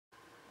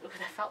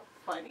felt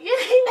funny. Your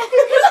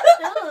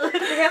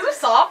hands are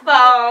soft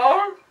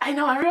though. I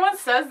know, everyone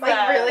says that.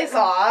 Like really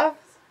soft.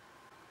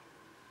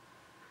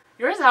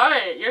 Yours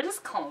aren't. You're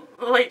just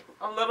like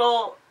a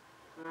little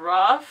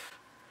rough.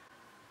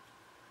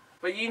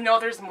 But you know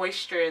there's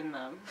moisture in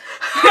them.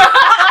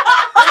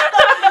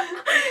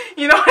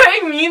 You know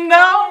what I mean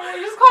though?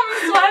 You just call me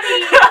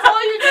sweaty. That's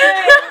all you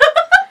did.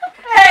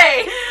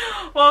 Hey!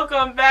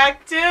 Welcome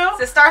back to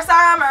SISTAR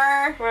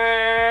Summer.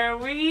 where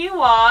we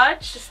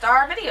watch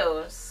SISTAR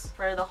videos.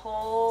 for the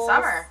whole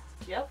Summer.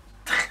 Yep.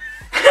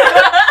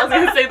 I was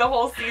gonna say the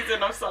whole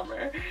season of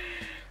summer.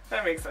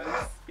 That makes sense.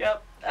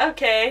 Yep.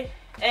 Okay.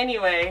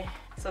 Anyway,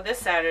 so this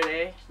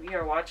Saturday we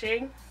are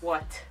watching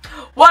what?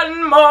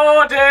 One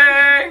More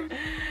Day.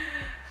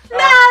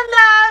 Love,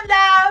 love,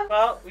 love.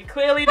 Well, we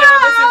clearly know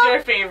this is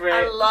your favorite.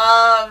 I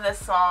love this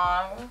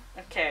song.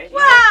 Okay.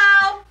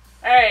 Wow.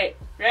 Alright,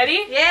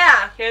 ready?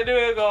 Yeah. Here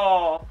we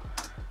go.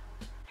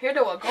 Here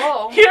do I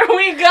go. Here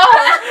we go.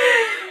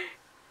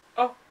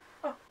 Oh,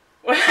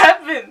 what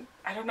happened?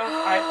 I don't know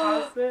if I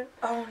paused it.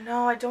 Oh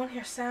no, I don't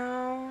hear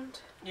sound.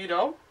 You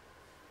don't?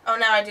 Oh,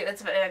 now I do.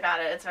 I got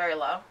it. It's very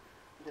low.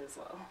 It is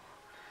low.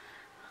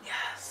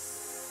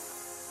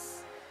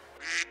 Yes.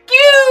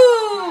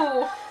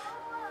 Skew!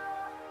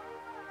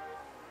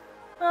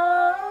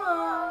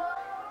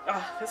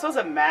 Oh, this was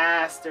a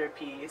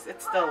masterpiece.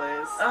 It still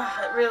is. Oh,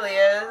 it really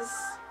is.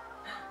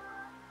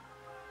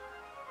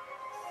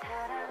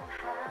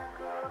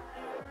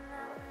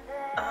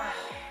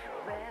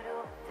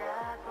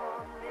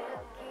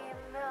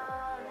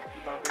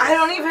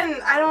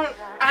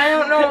 I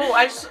don't know.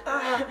 I just.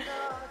 God,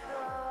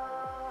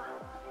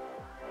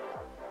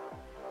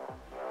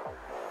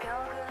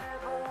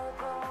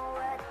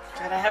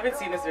 I haven't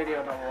seen this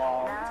video in a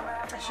long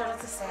time. I showed it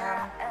to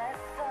Sam.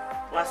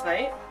 Last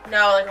night?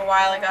 No, like a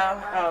while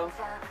ago. Oh.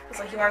 It's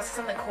like, you want to see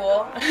something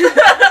cool?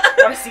 I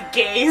want to see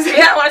gays.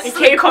 Yeah, I want to see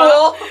something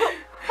cool.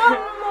 One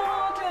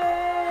more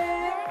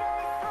day.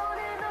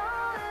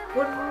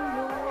 One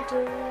more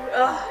day.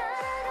 Ugh.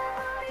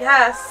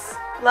 Yes.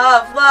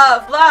 Love,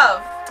 love,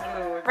 love.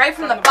 Ooh, Right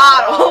from the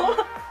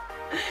bottle.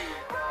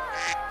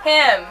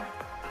 Him.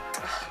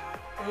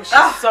 Ooh, she's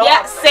so yeah,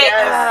 upset. say,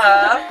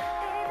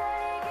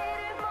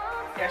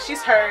 Yeah,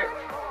 she's hurt.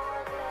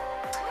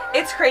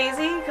 It's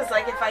crazy because,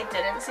 like, if I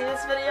didn't see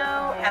this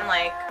video and,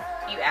 like,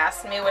 you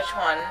asked me which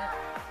one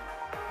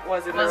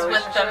was with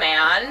the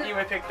man, you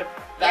would pick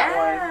that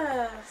one.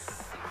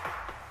 yes.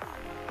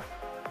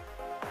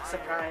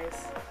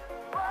 Surprise.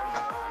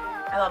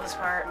 I love this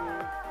part.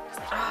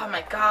 Oh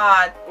my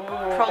god.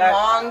 Ooh,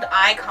 Prolonged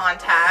eye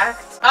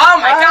contact. Oh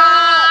my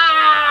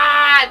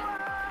god!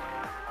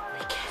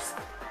 They kissed.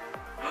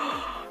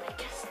 They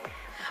kissed.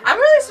 I'm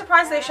really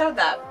surprised they showed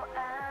that.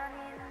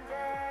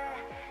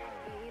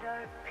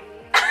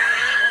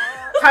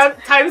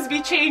 Times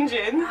be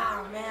changing.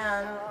 Oh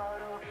man.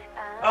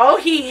 Oh,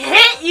 he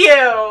hit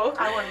you!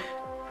 I wouldn't.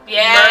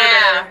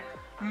 Yeah.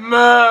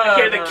 Murder.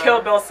 Hear the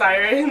Kill Bill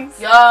sirens.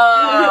 Yo.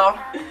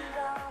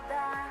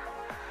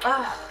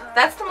 Oh,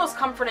 that's the most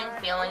comforting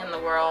feeling in the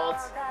world.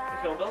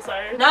 The Kill Bill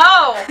sirens?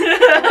 No!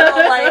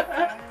 Little, like,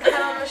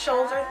 head on the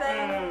shoulder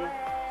thing.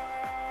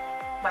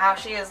 Wow,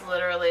 she is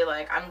literally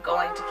like, I'm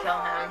going to kill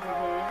him.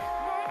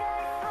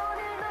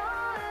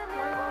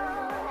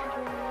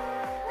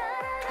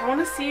 I want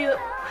to see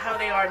how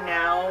they are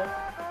now.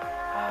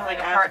 Oh, Like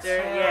part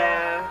after, two.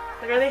 yeah.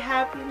 Like, are they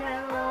happy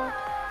now?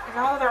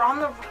 No, they're on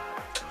the...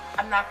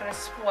 I'm not gonna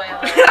spoil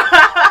it.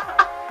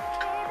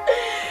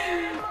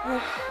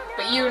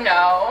 But you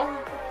know.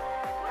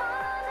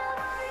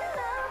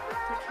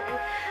 Okay.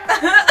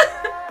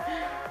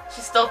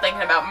 She's still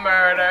thinking about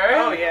murder.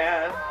 Oh,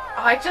 yeah.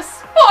 Oh, I just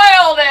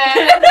spoiled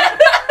it!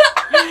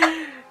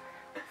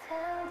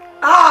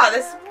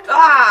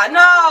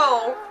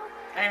 No!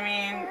 I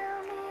mean,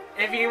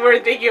 if you were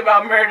thinking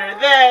about murder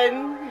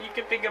then, you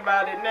could think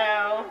about it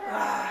now.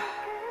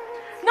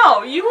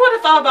 No, you would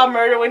have thought about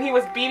murder when he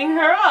was beating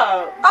her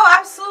up. Oh,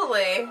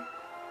 absolutely.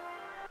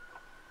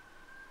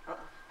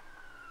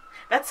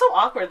 That's so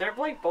awkward. They're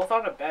like both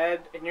on a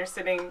bed and you're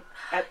sitting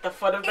at the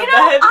foot of the You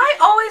know, bed. I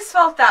always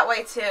felt that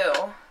way too.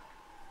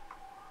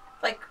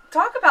 Like,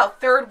 talk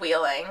about third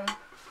wheeling.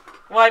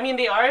 Well, I mean,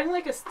 they are in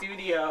like a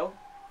studio.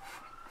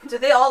 Do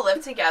they all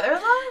live together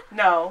though?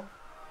 No.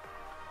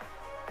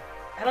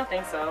 I don't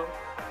think so.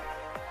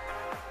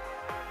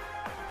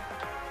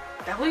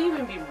 That would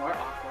even be more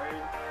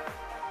awkward.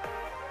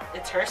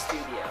 It's her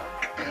studio.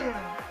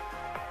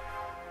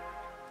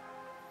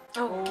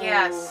 Oh, Ooh.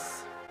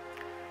 yes.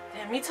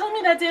 Damn, you told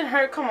me that didn't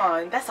hurt? Come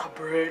on, that's a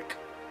brick.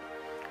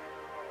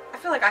 I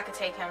feel like I could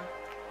take him.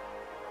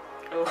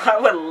 Oh, I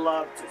would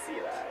love to see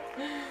that.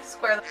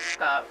 Square the f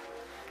up.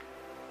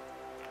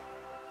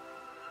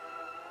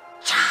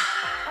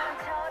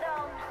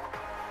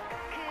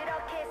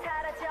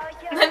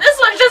 And this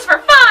one's just for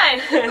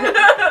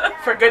fun!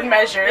 For good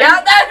measure.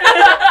 Yeah,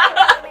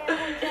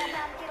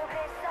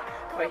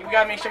 Like, we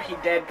gotta make sure he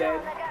dead.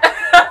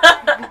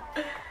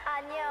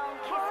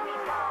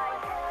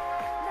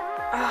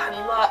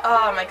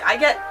 Oh my god, I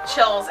get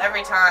chills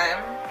every time.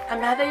 I'm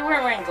mad they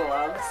weren't wearing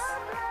gloves.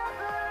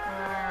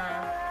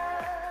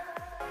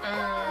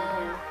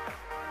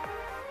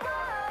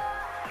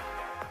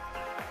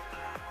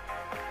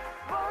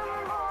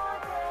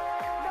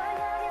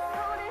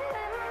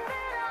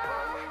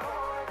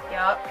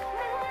 Yep.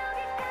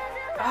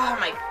 Oh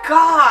my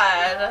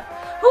god.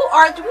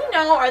 Do we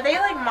know? Are they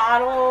like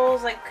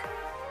models? Like,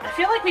 I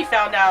feel like we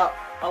found out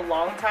a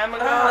long time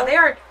ago. they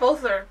are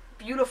both are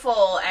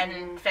beautiful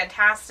and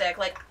fantastic.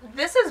 Like,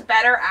 this is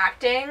better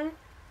acting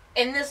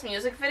in this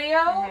music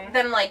video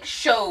than like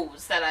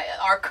shows that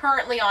are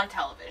currently on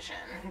television.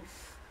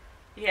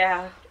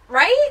 Yeah.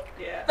 Right?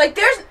 Yeah. Like,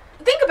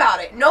 think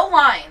about it. No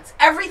lines.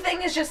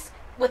 Everything is just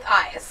with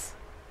eyes.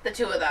 The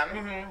two of them.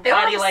 They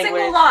don't have a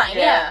single line.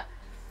 Yeah.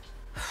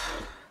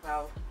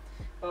 Wow.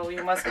 Well,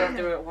 we must go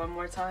through it one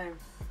more time.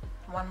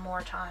 One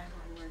more time.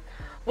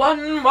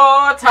 One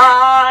more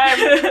time.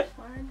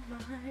 One more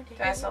day.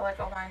 Do I sound like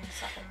a wine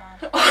sucking mom?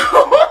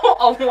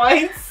 A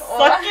wine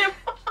sucking?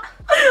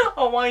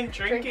 A wine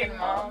drinking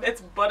mom.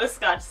 It's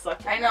butterscotch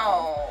sucking. I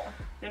know.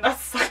 You're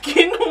not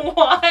sucking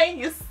wine.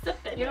 You're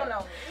sipping. You don't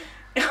know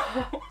me.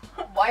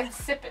 Wine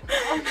sipping,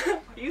 mom.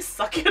 You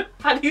suck it.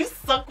 How do you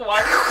suck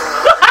wine?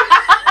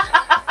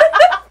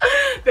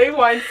 They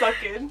wine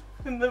sucking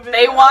in the video.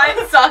 They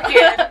wine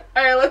sucking.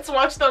 Alright, let's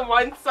watch them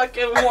wine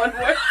sucking one more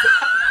time.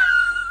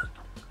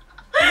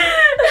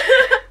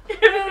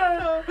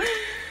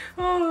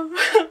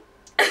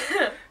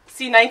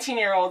 See,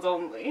 19-year-olds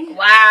only.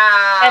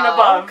 Wow. And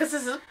above. Because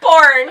this is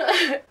porn.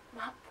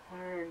 Not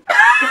porn.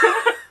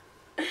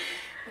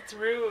 It's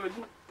rude.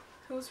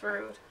 Who's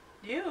rude?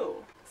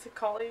 You. Is it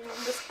calling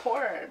this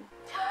porn?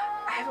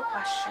 I have a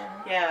question.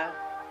 Yeah.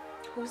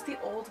 Who's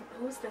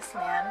this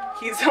man?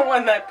 He's the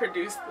one that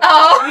produced this.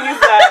 Oh. He's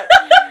that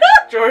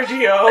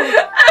Giorgio.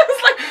 I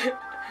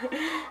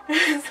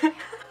was like...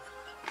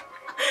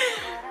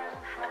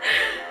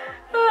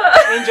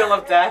 Angel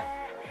of Death.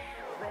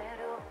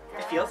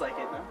 It feels like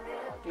it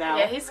now.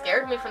 Yeah, he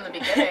scared me from the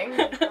beginning.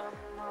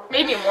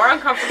 Made me more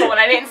uncomfortable when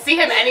I didn't see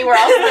him anywhere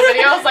else in the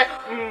video. I was like,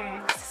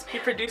 he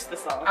produced the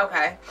song.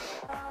 Okay.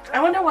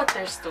 I wonder what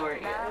their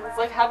story is.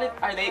 Like, are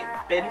they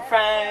been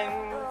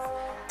friends?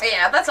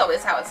 Yeah, that's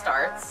always how it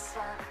starts.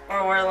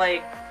 Or we're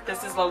like,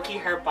 this is low-key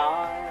her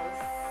boss.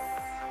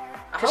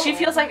 Because she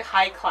feels like a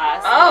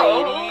high-class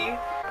lady.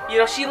 You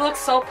know, she looks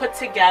so put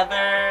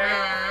together.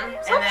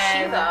 So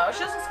she, though.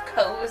 She's just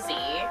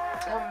cozy.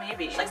 Oh,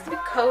 maybe. She likes to be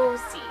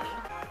cozy.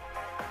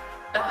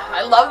 Ugh,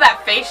 I love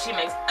that face she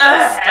makes.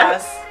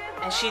 Disgust.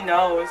 And she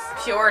knows.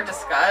 Pure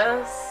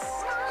disgust.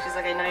 She's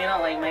like, I know you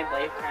don't like my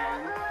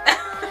boyfriend.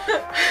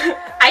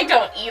 I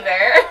don't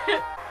either.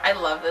 I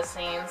love this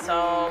scene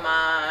so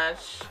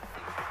much.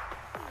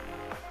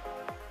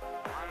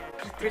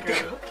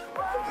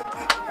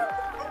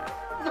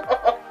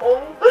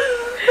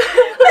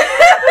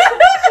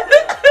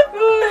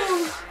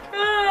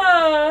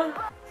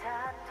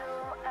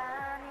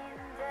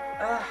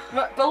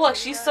 But look,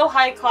 she's so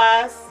high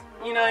class,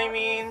 you know what I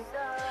mean?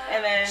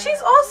 And then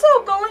she's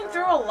also going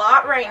through a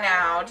lot right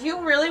now. Do you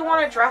really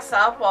want to dress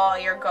up while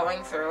you're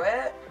going through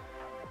it?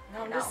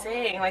 No, I'm just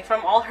saying, like,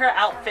 from all her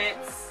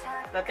outfits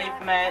that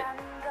they've met,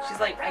 she's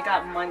like, I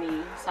got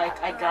money, so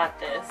I got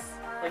this.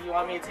 Like, you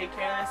want me to take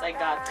care of this? I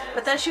got this.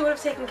 But then she would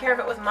have taken care of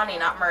it with money,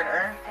 not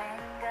murder.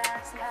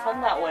 It's not fun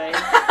that way.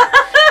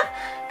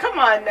 Come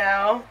on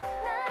now.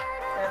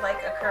 They're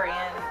like a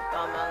Korean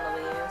Thelma and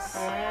Louise.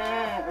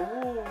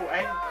 Ooh,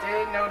 I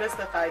did notice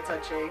the thigh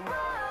touching.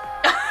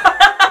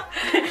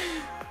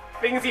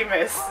 Things you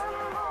miss.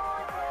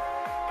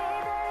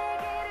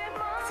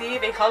 See,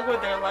 they hug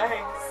with their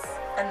legs.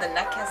 And the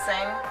neck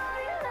kissing.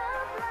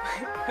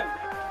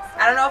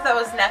 I don't know if that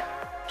was neck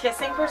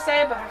kissing per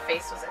se, but her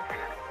face was in her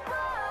neck.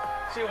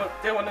 She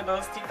did one of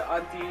those teeth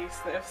auntie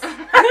sniffs.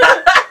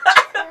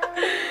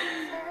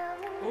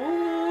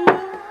 Ooh.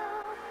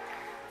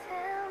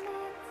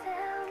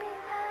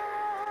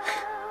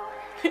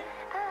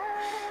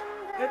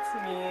 That's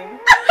mean.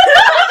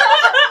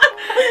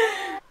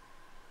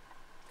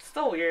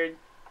 Still weird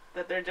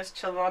that they're just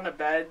chilling on the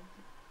bed.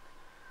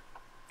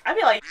 I'd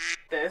be like,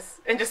 this,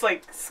 and just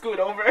like scoot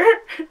over.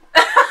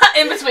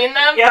 In between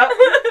them? Yep.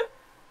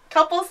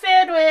 Couple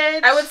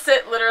sandwich. I would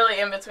sit literally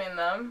in between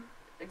them.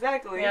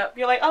 Exactly. Yep.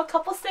 You're like, oh,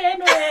 couple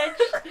sandwich.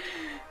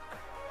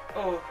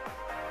 Oh,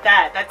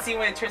 that scene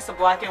when it turns to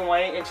black and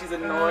white and she's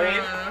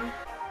annoyed.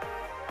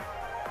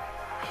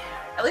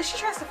 At least she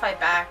tries to fight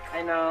back.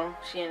 I know.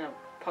 She ended up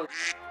poking.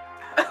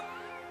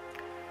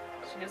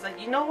 She was like,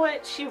 you know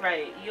what? She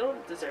right. You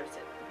don't deserve to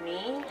hit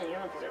me, and you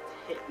don't deserve to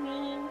hit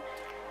me.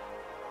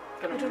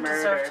 You don't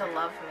deserve to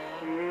love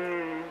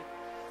me.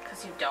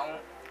 Because you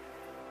don't.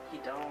 You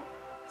don't.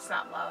 It's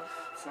not love.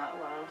 It's not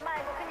love.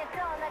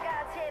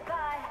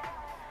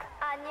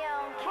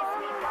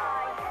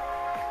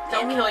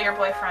 Don't kill your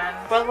boyfriend.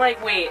 But like,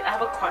 wait, I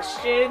have a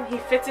question. He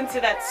fits into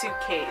that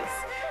suitcase.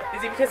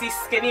 Is it because he's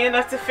skinny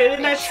enough to fit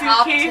in that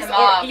suitcase? Him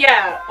up.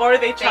 Or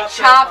they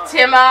chopped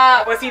him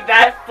up. Was he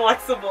that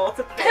flexible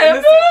to fit in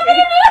the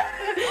suitcase?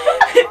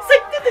 It's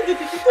like,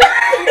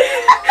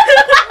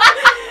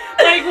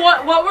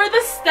 Like, what were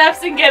the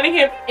steps in getting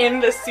him in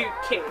the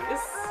suitcase?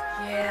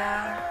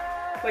 Yeah.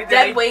 Like,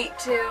 Dead weight,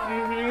 too.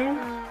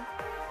 Mm-hmm.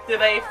 Did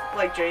they,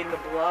 like, drain the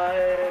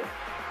blood?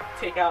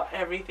 Take out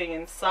everything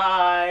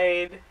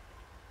inside?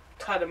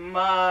 Cut him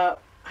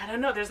up? I don't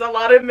know. There's a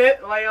lot of a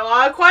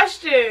lot of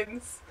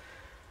questions.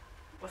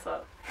 What's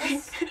up?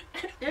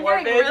 You're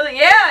like really,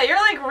 yeah. You're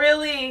like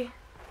really.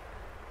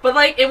 But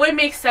like, it would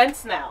make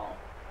sense now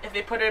if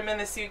they put him in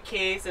the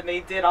suitcase and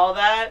they did all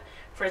that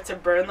for it to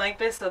burn like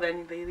this, so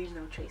then they leave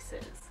no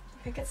traces.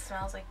 I think it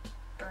smells like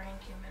burning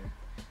human.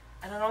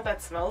 I don't know what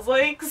that smells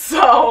like,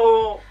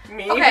 so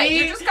maybe. Okay,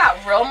 you just got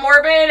real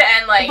morbid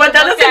and like. But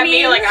that doesn't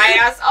mean like I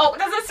asked. Oh,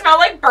 does it smell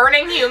like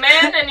burning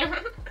human? And you.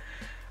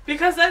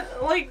 Because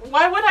that, like,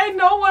 why would I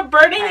know what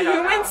burning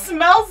human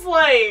smells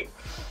like?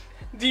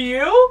 Do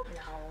you?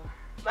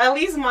 No. At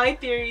least my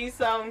theory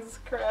sounds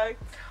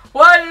correct.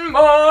 One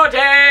more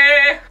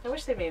day. I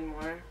wish they made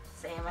more.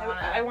 Same.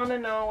 I want to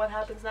know what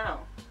happens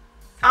now.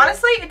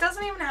 Honestly, it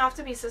doesn't even have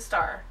to be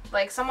SISTAR.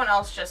 Like, someone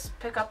else just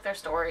pick up their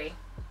story.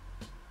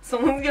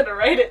 Someone's gonna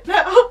write it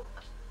now.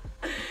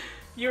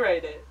 You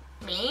write it.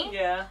 Me?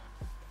 Yeah.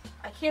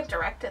 I can't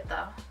direct it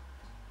though.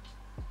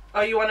 Oh,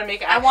 you want to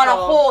make I want a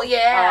whole,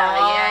 yeah.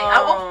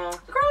 Oh.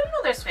 Girl, you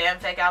know there's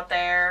fanfic out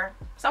there.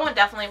 Someone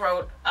definitely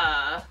wrote,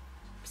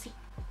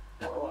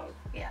 Epilogue.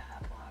 Yeah,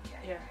 epilogue,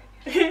 yeah.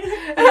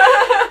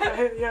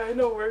 Right. Yeah, I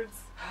know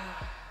words.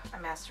 A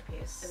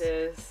masterpiece. It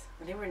is.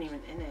 And they weren't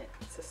even in it,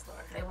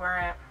 SISTAR. They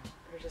weren't.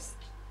 They were just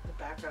the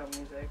background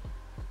music.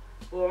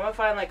 Well, I'm gonna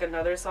find like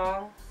another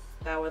song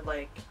that would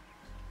like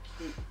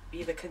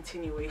be the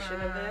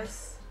continuation of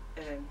this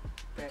and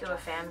do a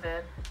fan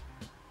vid.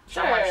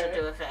 Sure. Someone should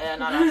do a fan,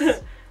 not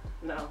us.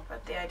 No.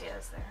 But the idea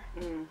is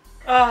there.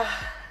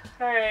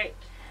 Alright.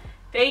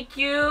 Thank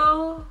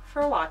you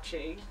for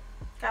watching.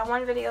 Got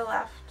one video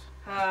left.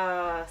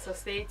 So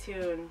stay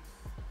tuned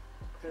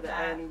for the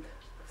end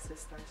of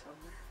SISTAR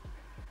Summer.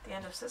 The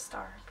end of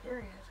SISTAR,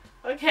 period.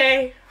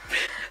 Okay.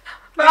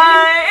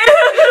 Bye!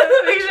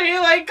 Make sure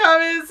you like,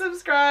 comment,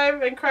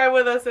 subscribe, and cry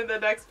with us in the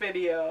next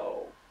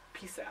video.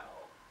 Peace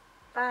out.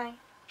 Bye.